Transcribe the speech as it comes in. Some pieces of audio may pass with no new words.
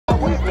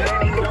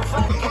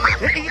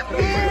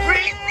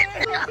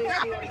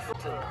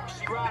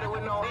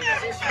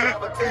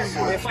Smooth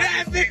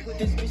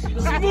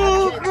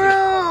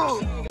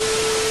crew.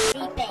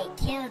 They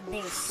killed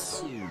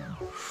this.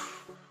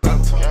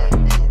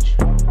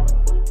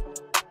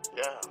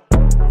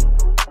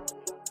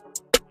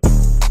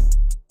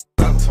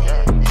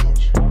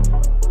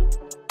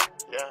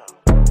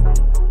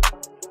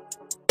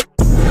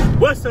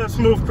 What's up,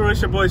 Smooth Crew?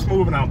 It's your boy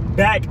Smooth, and I'm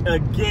back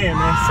again,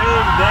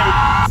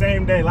 man.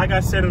 Same day. Like I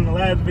said in the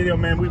last video,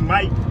 man,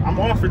 I'm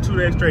off for 2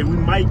 days straight. We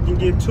might can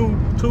get two,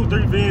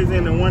 3 vids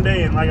in one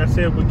day, and like I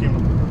said, we can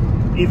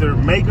either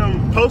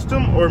post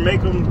them, or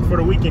make them for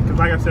the weekend. Cause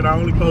like I said, I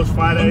only post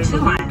 5 days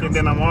a week, and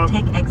then I'm off.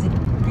 Take exit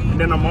And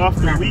then I'm off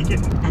the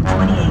weekend. At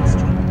 28th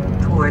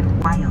Street toward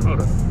Wyoming.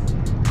 Hold up.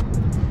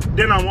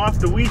 Then I'm off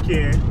the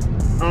weekend.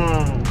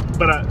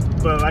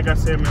 But like I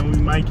said, man, we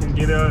might can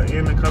get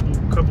in a couple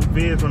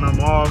vids when I'm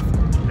off,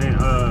 and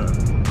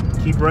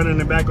keep running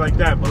it back like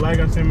that. But like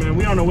I said, man,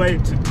 we on the way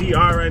to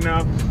DR right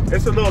now.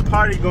 It's a little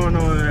party going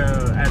on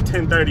at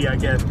 10:30, I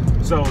guess.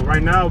 So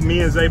right now,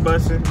 me and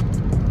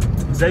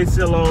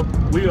Zaysilo,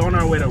 we on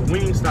our way to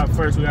Wingstop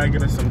first. We gotta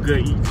get us some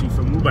good eats. You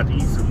feel me? We about to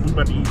eat some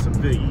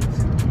good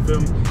eats. You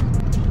feel me?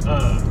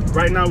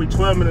 Right now we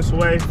 12 minutes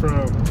away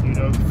from, you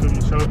know,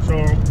 show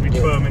them. We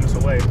 12 minutes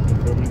away. You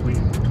feel me? We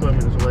 12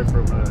 minutes away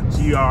from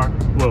GR.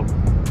 Well,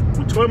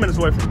 we 12 minutes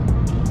away from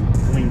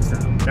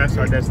Wingstop.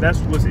 That's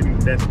what's in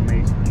the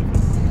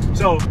destination.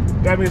 So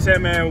that being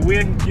said, man,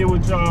 we'll get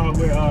with y'all.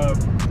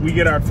 We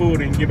get our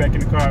food and get back in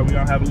the car. We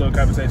gonna have a little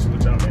conversation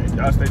with y'all, man.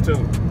 Y'all stay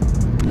tuned.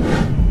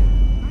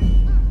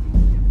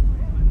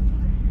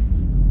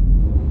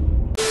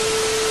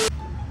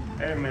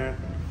 Hey, man,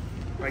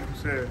 like you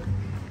said,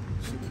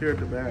 secured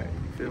the bag.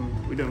 You feel me?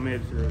 We done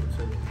made it to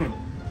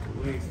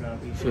Wingstop.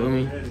 You feel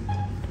me?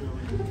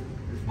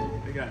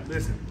 They got,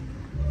 listen,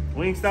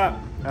 Wingstop,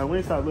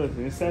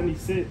 listen, it's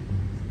 76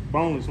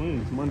 boneless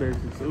wings, Mondays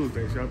and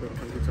Tuesdays. Y'all better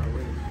get y'all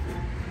wings.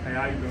 Hey,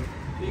 how you doing?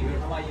 Good.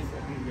 How about you?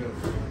 Good.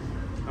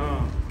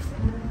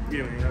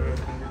 Yeah, man, y'all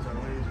better come get y'all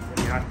wings.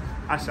 You feel me?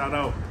 I shout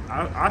out.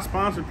 I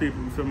sponsor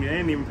people, you feel me? They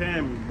ain't even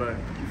paying me, but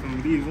you feel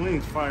me? These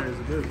wings fire as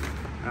a business.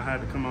 I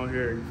had to come out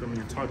here, you feel me,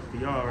 and talk to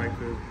y'all right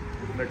quick.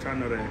 Let y'all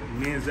know that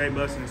me and Zay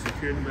busting the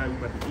security bag, we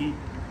about to eat,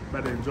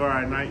 about to enjoy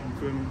our night, you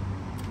feel me?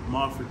 I'm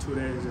off for 2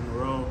 days in a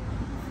row.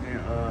 And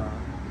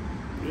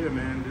yeah,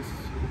 man, this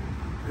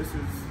is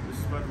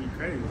about to be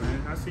crazy,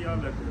 man. I see y'all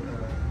at the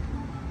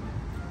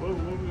what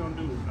we gonna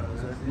do?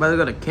 About to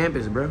go to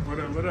campus, bro.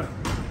 What up?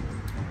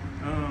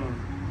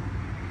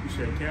 You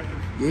said campus?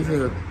 Yeah, you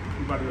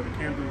We about to go to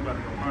campus, we about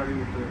to go party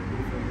with the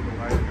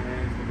white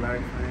fans, the black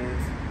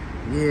fans.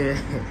 Yeah.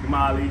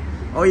 Molly.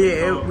 Oh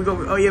yeah, we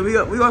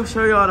gonna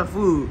show y'all the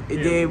food, and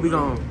Yeah, then we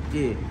gonna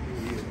And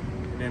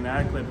then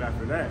I clip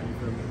after that. You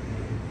feel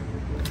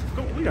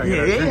me? We gotta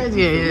yeah. We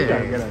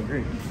gotta get our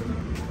drink.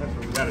 That's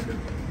what we gotta do.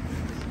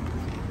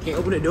 Can't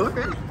open the door,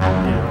 man.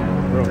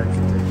 Yeah, bro.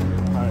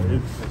 Alright,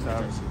 it's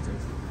out.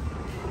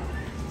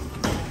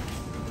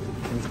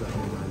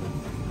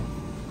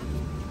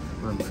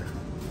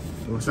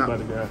 What's You up? about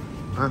to go?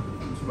 Huh?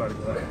 You about to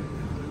go?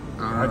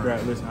 I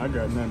grabbed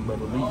nothing but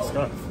elite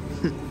stuff.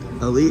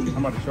 Elite?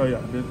 I'm about to show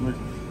y'all this.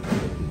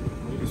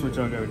 This is what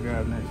y'all gotta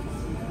grab next.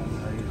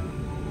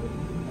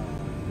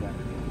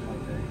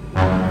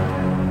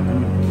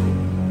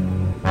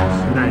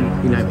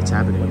 You're not even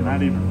tapping it.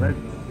 Not even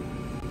regular.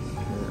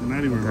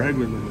 Not even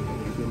regular.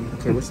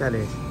 Okay, what's that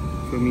is?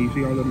 For me, you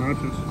see all the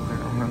mountains?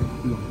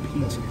 We want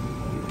pizza.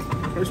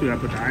 First, we gotta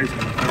put the ice on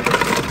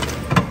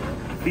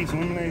it. Pizza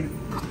lemonade.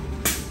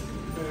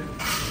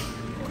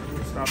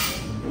 Stop.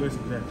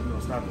 Listen to that. We're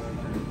gonna stop it.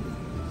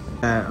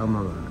 Oh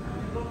my god.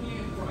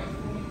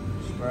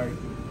 Sprite.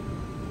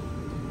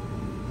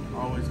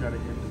 Always gotta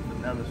get the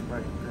vanilla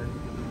Sprite, okay?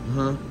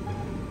 Uh-huh.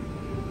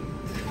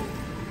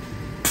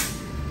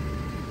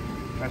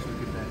 That's what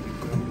get that, you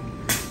feel me?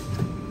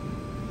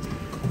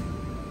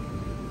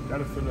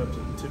 Gotta fill up to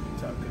the tippy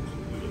top, cause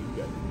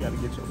you gotta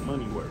get your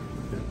money worth.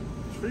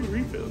 It's free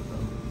refills,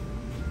 though.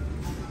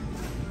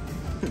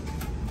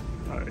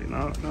 Alright,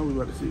 now we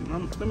about to see.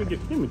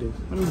 Give me this.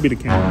 Let me be the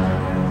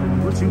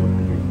camera. What you want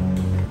to do?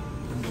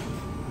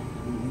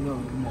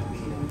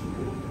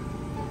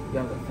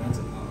 Y'all got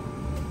fancy.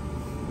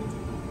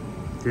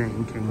 Dang,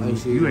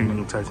 you ain't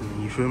even touching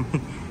me, you feel me?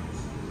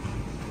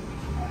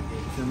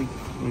 Feel me?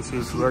 Let me see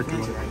what's working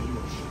with.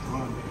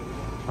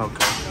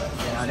 Okay.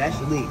 Now that's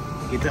elite.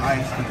 Get the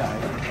ice.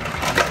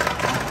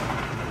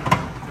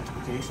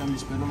 Okay, so I'm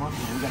just spin them off,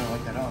 and we gotta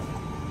wipe that off.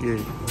 Yeah.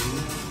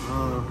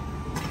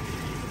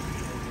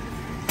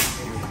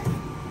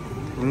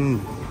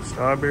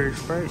 Strawberry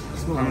Sprite.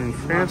 I mean,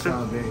 fancy.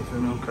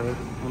 Okay.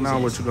 Well, now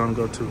what you gonna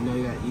go to? No,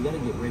 you gotta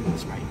get regular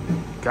Sprite.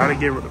 Gotta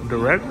get the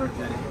regular?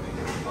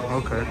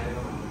 Okay.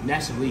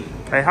 That's elite.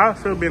 Hey, how I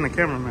feel being a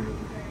cameraman?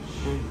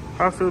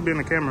 How I feel being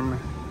a cameraman?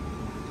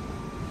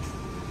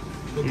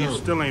 You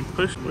still ain't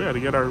pushed. We gotta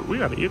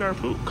eat our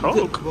food.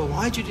 Coke. But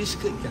why'd you just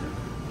cook that?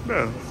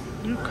 Bro,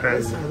 you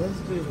crazy. Let's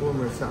do this one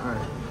more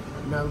time.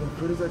 Now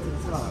put us at the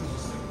top.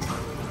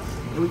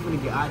 And we finna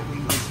get out of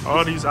here.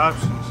 All these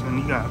options, and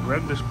you got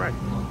regular Sprite.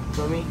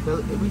 So I mean, if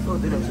we go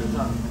through that to the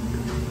top.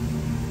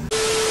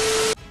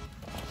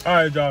 All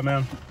right, y'all,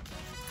 man.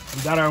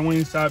 We got our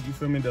Wingstop, you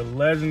feel me? The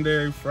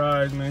legendary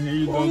fries, man. Here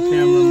you go,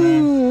 camera,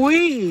 man.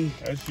 Ooh-wee.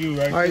 That's you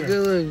right there. All right,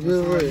 good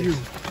look. You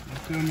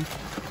feel me?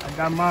 I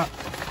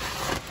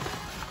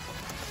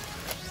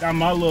got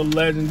my little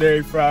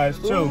legendary fries,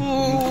 too.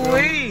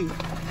 Ooh-wee.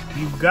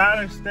 You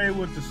gotta stay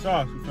with the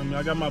sauce, you feel me?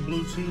 I got my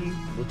blue cheese.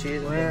 Blue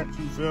cheese? Ranch,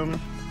 you feel me?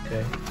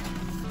 Okay.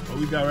 What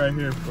we got right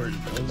here for you?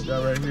 What we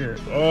got right here?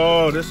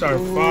 Oh, this our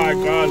fried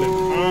garlic.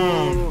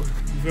 You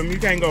feel me? You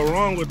can't go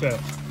wrong with that.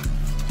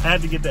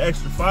 Had to get the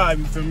extra 5,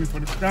 you feel me, for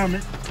the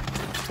stomach.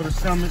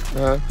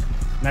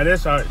 Now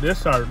this our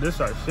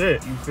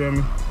shit, you feel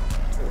me?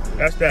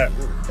 That's that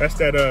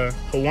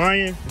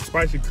Hawaiian and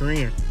spicy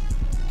Korean.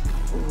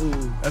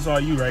 Ooh. That's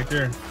all you right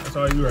there.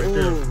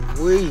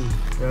 Wee.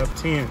 Yep,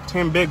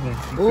 10 big ones.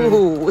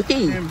 Ooh, wee.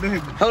 10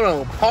 big ones. Hold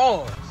on,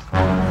 pause.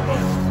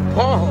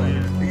 Oh,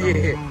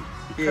 yeah.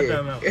 Cut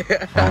that out. Cut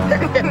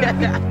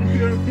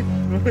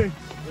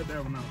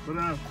that one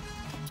out.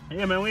 But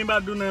yeah, man, we ain't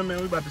about to do nothing, man.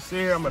 We about to sit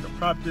here. I'm about to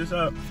prop this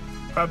up.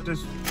 Prop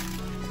this. Ooh,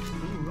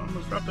 I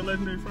almost dropped the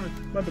legendary front.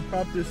 I'm about to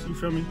prop this, you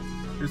feel me?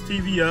 This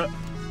TV up.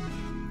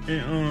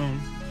 And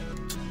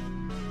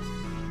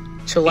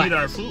chillax. Eat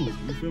our food,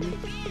 you feel me?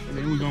 And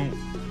then we gonna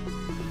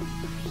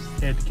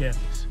head to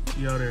campus.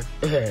 See y'all there.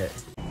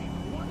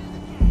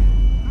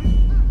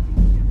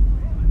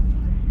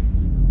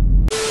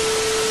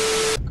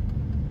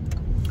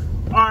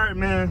 Alright,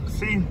 man.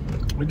 See,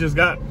 we just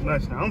got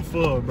I'm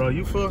full, bro.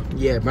 You full?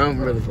 Yeah, bro, I'm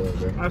really full,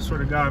 bro. I swear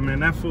to God,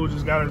 man, that food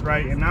just got us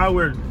right. And now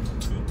we're,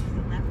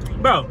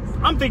 bro,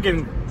 I'm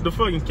thinking the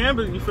fucking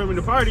campus, you feel me,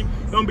 the party,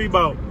 gonna be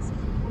about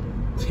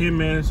 10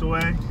 minutes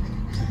away.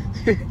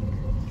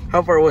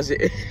 How far was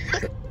it?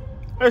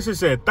 That shit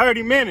said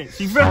 30 minutes,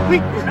 you feel me?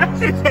 That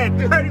shit said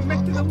 30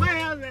 minutes away.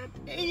 I was like,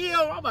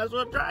 damn, I might as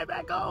well drive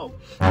back home.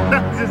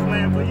 That's just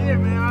land, but yeah,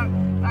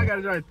 man, I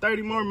gotta drive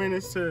 30 more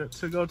minutes to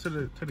go to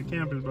the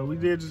campus, but we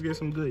did just get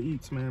some good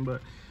eats, man.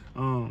 But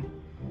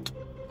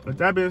with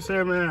that being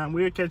said, man,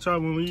 we'll catch y'all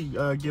when we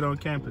get on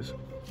campus.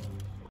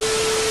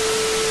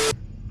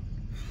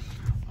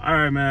 All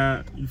right,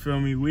 man, you feel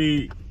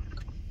me?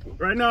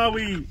 Right now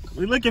we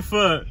looking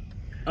for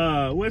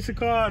what's it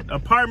called?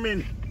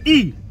 Apartment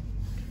E.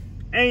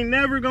 Ain't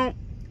never gonna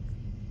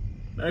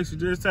actually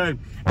just tell you.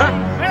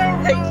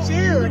 Hey,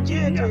 chill.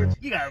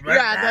 You gotta write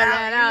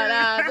that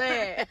out.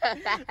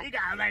 You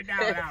gotta write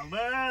that out.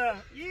 But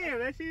yeah,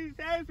 that shit's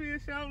actually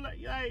so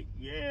like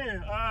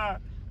yeah.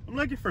 I'm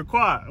looking for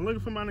Quad. I'm looking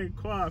for my nigga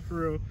Quad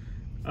for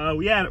real.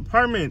 We at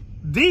apartment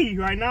D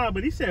right now,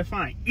 but he said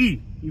find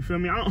E. You feel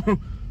me? I don't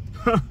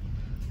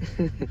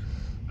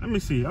let me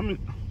see.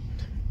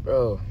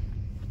 Bro,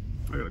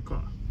 I got a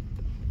car.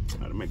 I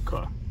gotta make a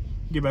car.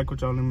 Get back with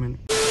y'all in a minute.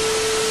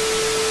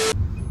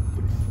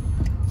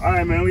 All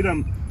right, man. We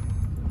done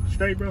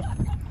straight, bro.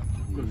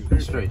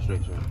 straight.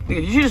 Nigga,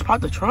 did you just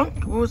pop the trunk?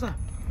 What was that?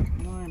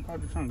 No, I ain't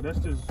popped the trunk. That's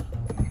just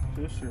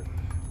this shit.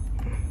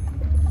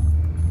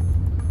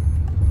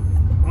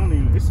 I don't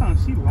even. It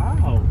sounds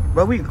loud.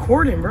 Bro, we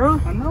recording,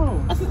 bro. I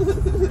know.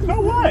 So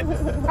what?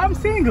 I'm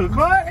single,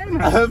 Clark. Ain't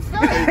I?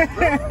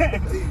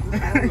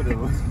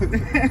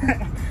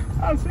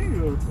 I'm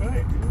single,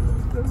 right?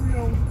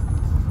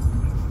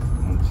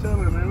 I'm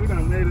chilling, man. We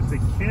done made it to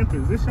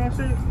campus. This y'all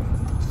shit?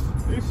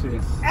 This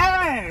shit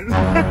ass.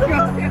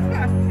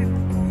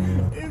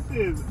 This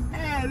is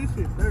ass. This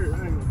shit dirt. I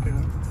ain't gonna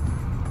count.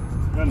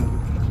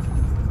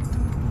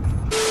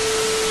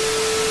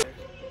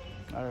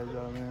 All right,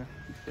 y'all, man.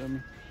 You feel me?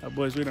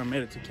 Boys, we done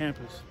made it to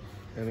campus.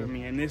 You feel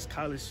me? And this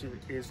college shit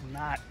is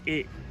not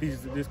it.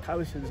 This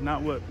college shit is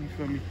not what, you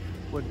feel me,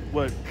 what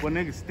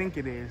niggas think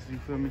it is, you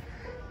feel me?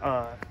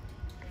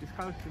 This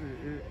college shit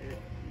is it,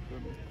 you feel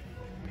me?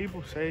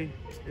 People say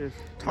it's...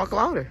 Talk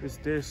louder. It's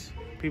this.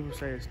 People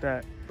say it's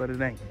that, but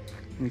it ain't.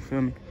 You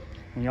feel me?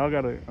 And y'all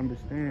gotta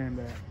understand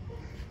that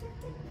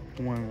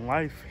when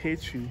life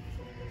hits you,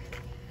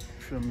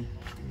 feel me,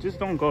 just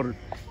don't go to...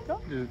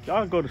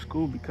 Y'all go to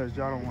school because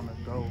y'all don't want to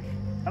go.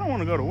 I don't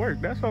want to go to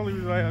work. That's the only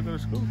reason why I go to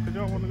school, because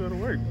y'all want to go to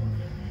work.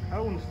 I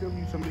don't want to still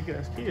be some big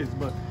ass kids,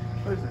 but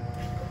listen,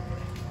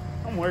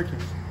 I'm working.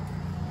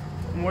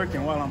 I'm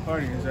working while I'm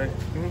partying, Zay.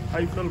 How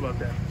you feel about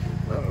that?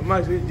 I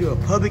might as well do a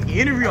public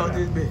interview on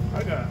this bit.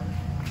 I got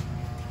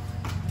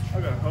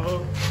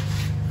hoes.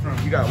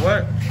 You got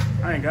what?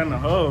 I ain't got no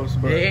hoes,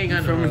 but they ain't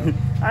got no hoes.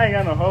 I ain't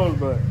got no hoes,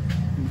 but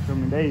you feel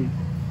me?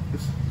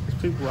 It's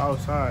people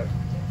outside.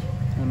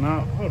 And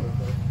now, hold on,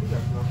 bro. We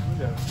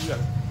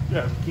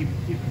gotta keep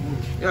it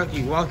moving. Y'all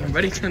keep walking,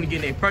 bro. They trying to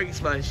get their parking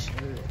spot.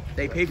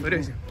 They pay for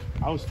this.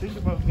 I was thinking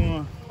about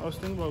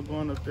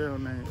going up there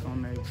on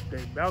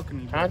their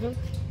balcony.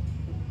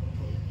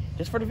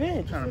 Just for the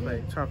vid. Trying to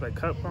play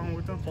cup phone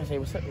with them. Trying to say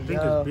what's up, I think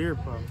it's beer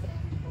pong.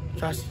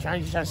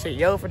 Trying to say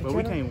yo for the But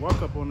we can't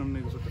walk up on them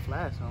niggas with the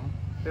flash on.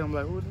 They're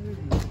like, who is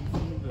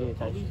this?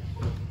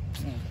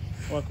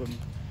 Walk with me.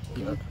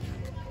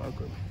 Walk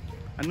with me.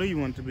 I knew you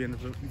wanted to be in the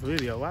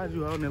video. Why did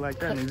you holding it like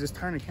that? And just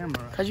turn the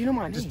camera on. Cause you know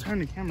my name. Just turn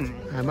the camera on.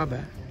 Alright, my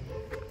bad.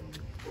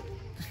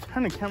 Just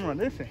turn the camera on.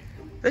 Listen.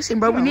 Listen,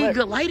 bro, we need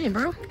good lighting,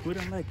 bro. We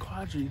done left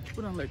Quadri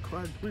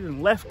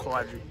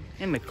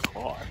in the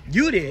car.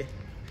 You did.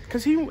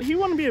 Cause he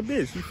want to be a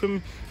bitch, you feel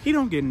me? He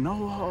don't get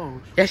no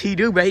hoes. Yes, he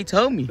do, bro. He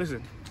told me.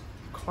 Listen,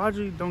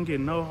 Quadri don't get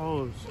no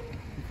hoes,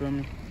 you feel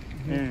me?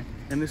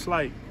 And it's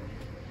like,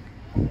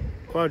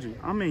 Quadri,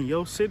 I'm in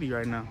your city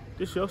right now.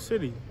 This your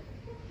city.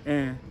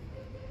 And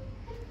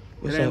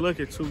What's it ain't up?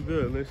 looking too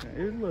good. Listen,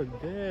 it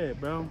look dead,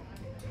 bro.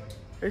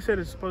 They said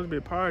it's supposed to be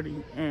a party,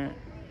 and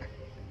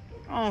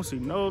I don't see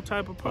no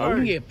type of party. Bro,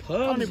 we can get I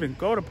pubs. don't even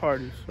go to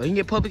parties. Bro, you can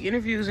get public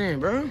interviews in,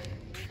 bro.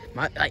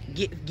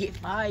 Get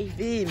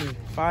 5 in.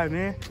 5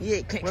 man.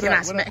 Yeah,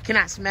 can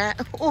I smack?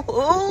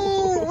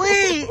 Oh,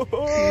 wait.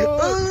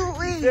 Oh,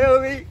 wait. Feel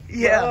me?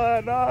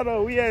 Yeah.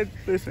 No. We had,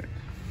 listen.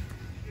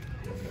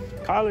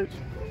 College,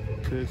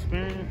 the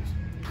experience.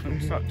 Let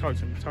me talk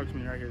to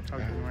me right here. Talk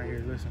to me right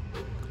here. Listen,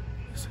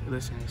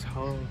 it's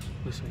hoes.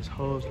 Listen, it's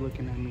hoes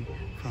looking at me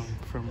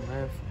from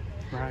left,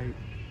 right,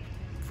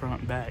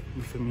 front, back.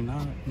 You feel me?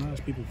 Now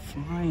it's people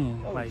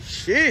flying. Oh, like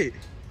shit.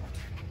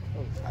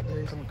 Oh, I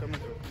dare you come in.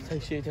 Say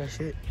shit, that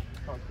shit.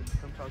 Come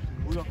talk to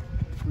me.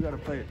 We gotta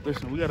play it.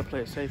 Listen, we gotta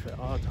play it safe at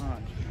all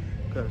times.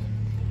 Cause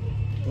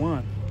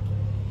one,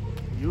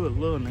 you a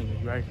little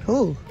nigga, right?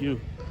 Who?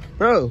 You.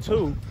 Bro.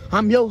 2.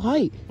 I'm your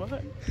height.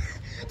 What?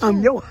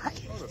 I'm your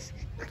height.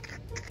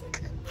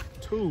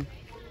 2.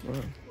 Bro.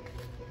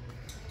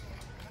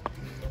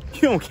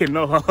 You don't get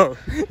no hoes.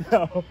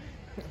 No.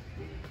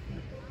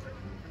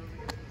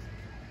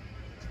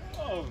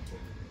 Oh,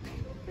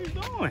 what are you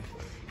doing?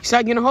 You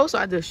start getting a host,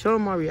 I just show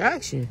him my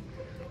reaction.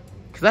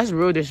 Cause that's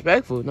real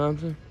disrespectful, you know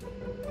what I'm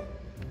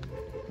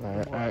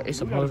saying? Alright, it's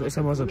some hoes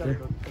up there.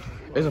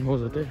 There's some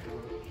hoes up there.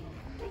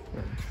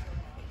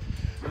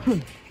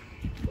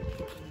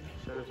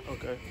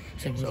 Okay.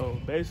 So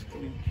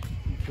basically,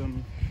 you feel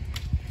me?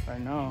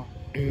 Right now,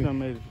 we done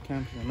made it to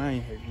campus and I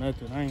ain't heard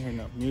nothing. I ain't heard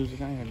no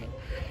music. I ain't heard no.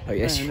 Oh,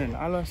 yes. And then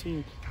all I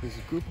see is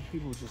a group of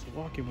people just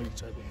walking with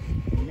each other.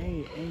 And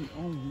they ain't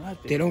on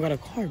nothing. They don't got a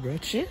car, bro.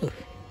 Chill.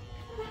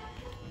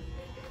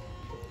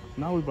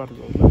 Now we about to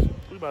go. Listen,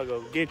 we about to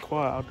go get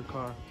Quad out the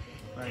car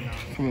right now.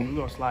 We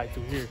gonna slide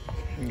through here.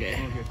 Yeah. We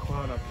gonna get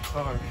Quad out the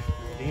car and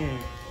then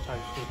type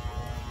shit.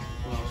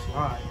 We gonna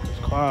slide. Cause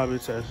Quad,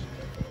 it says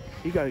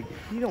he don't.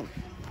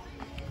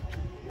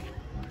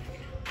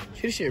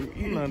 Shit, You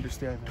don't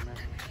understand that, man.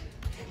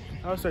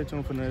 I'll stay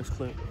tuned for the next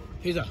clip.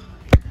 Here's a.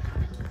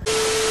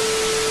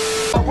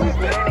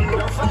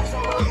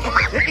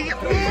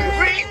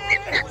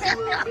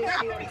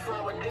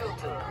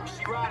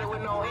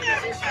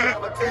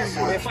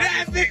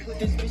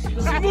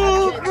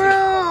 Smooth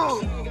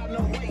bro!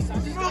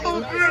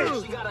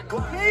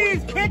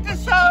 Please hit the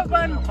sub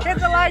button, hit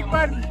the like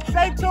button.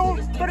 Stay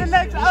tuned for the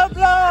next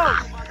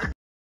upload.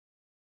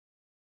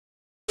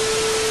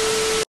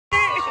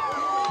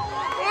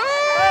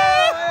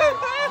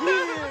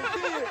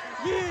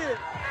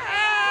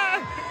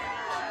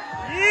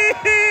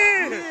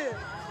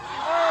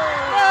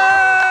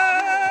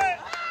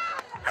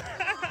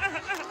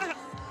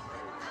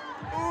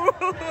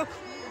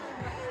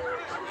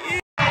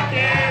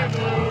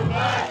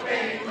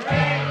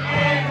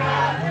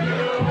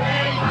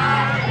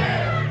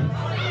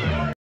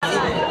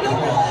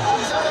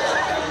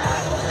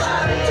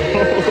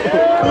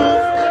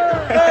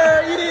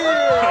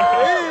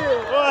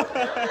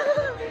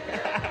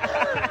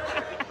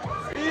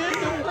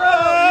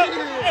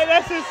 Hey,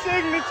 that's his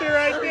signature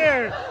right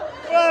there.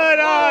 Oh,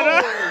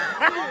 no.